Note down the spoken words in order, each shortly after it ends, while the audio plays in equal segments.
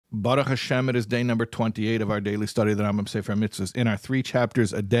Baruch Hashem, it is day number 28 of our daily study of the Rambam Sefer HaMitzvos. In our 3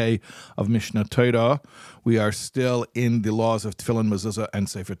 chapters a day of Mishnah Torah, we are still in the laws of Tefillin, Mezuzah, and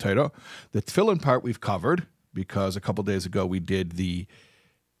Sefer Torah. The Tefillin part we've covered because a couple days ago we did the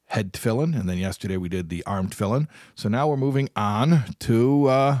head Tefillin, and then yesterday we did the arm Tefillin. So now we're moving on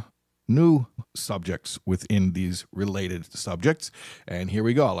to new subjects within these related subjects. And here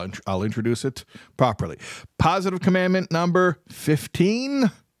we go. I'll introduce it properly. Positive commandment number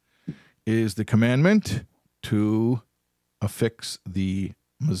 15 is the commandment to affix the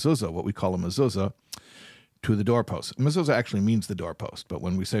mezuzah, what we call a mezuzah, to the doorpost. Mezuzah actually means the doorpost, but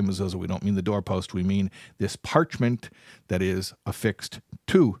when we say mezuzah, we don't mean the doorpost. We mean this parchment that is affixed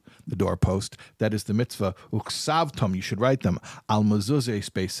to the doorpost. That is the mitzvah. Uksavtom, you should write them. Al mezuzah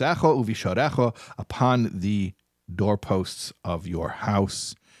speisecho uvisharecho, upon the doorposts of your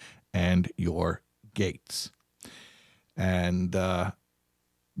house and your gates. And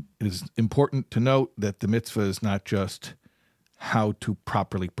it is important to note that the mitzvah is not just how to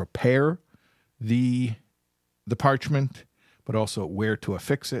properly prepare the parchment, but also where to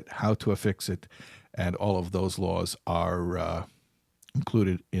affix it, how to affix it, and all of those laws are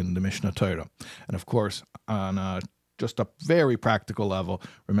included in the Mishnah Torah. And of course, on just a very practical level,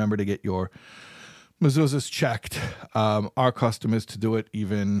 remember to get your mezuzahs checked. Our custom is to do it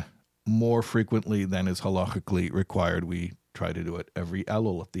even more frequently than is halachically required. We try to do it every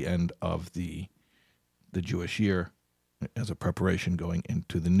Elul at the end of the Jewish year as a preparation going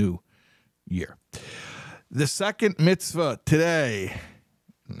into the new year. The second mitzvah today,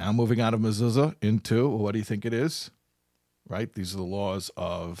 now moving out of mezuzah into, what do you think it is? Right? These are the laws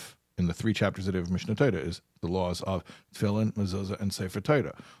of, in the 3 chapters of Mishnah Torah, is the laws of Tefillin, mezuzah, and Sefer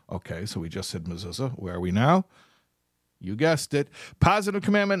Torah. Okay, so we just said mezuzah. Where are we now? You guessed it. Positive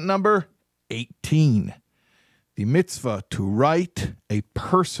commandment number 18. The mitzvah to write a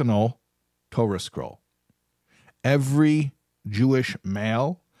personal Torah scroll. Every Jewish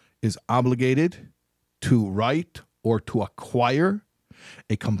male is obligated to write or to acquire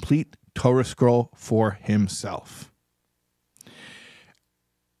a complete Torah scroll for himself.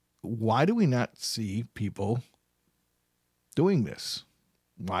 Why do we not see people doing this?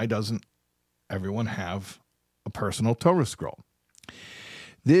 Why doesn't everyone have a personal Torah scroll?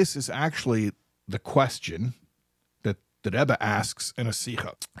 This is actually the question that the Rebbe asks in a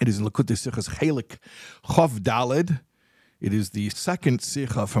Sikha. It is in Likutei Sichas Chelik Chov Daled. It is the second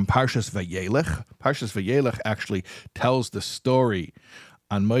Sikha from Parshas Vayelech. Parshas Vayelech actually tells the story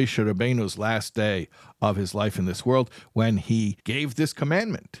on Moshe Rabbeinu's last day of his life in this world when he gave this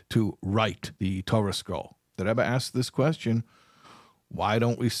commandment to write the Torah scroll. The Rebbe asked this question, why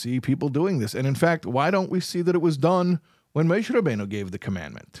don't we see people doing this? And in fact, why don't we see that it was done when Moshe Rabbeinu gave the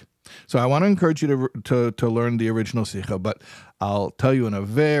commandment? So I want to encourage you to learn the original Sikha, but I'll tell you in a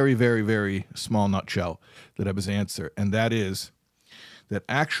very, very, very small nutshell the Rebbe's answer, and that is that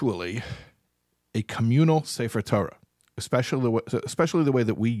actually a communal Sefer Torah, especially the way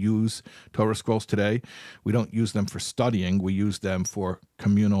that we use Torah scrolls today, we don't use them for studying, we use them for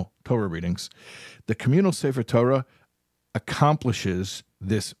communal Torah readings. The communal Sefer Torah accomplishes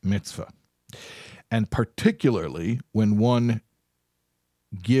this mitzvah. And particularly when one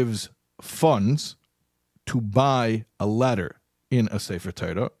gives funds to buy a letter in a Sefer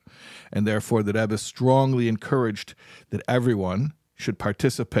Torah, and therefore the Rebbe strongly encouraged that everyone should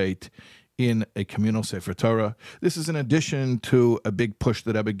participate in a communal Sefer Torah. This is in addition to a big push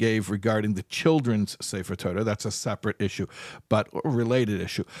that Rebbe gave regarding the children's Sefer Torah. That's a separate issue, but a related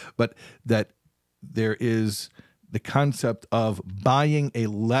issue. But that there is the concept of buying a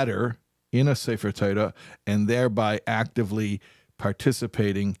letter in a Sefer Torah and thereby actively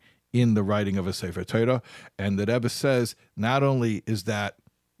participating in the writing of a Sefer Torah. And the Rebbe says not only is that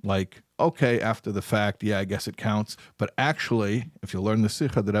like, okay, after the fact, yeah, I guess it counts, but actually, if you learn the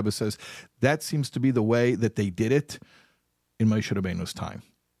Sikha, the Rebbe says that seems to be the way that they did it in Moshe Rabbeinu's time.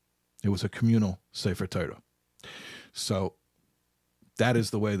 It was a communal Sefer Torah. So that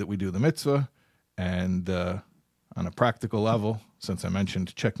is the way that we do the mitzvah. And on a practical level, since I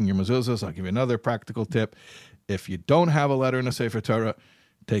mentioned checking your mezuzahs, I'll give you another practical tip. If you don't have a letter in a Sefer Torah,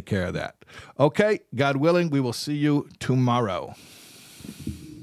 take care of that. Okay, God willing, we will see you tomorrow.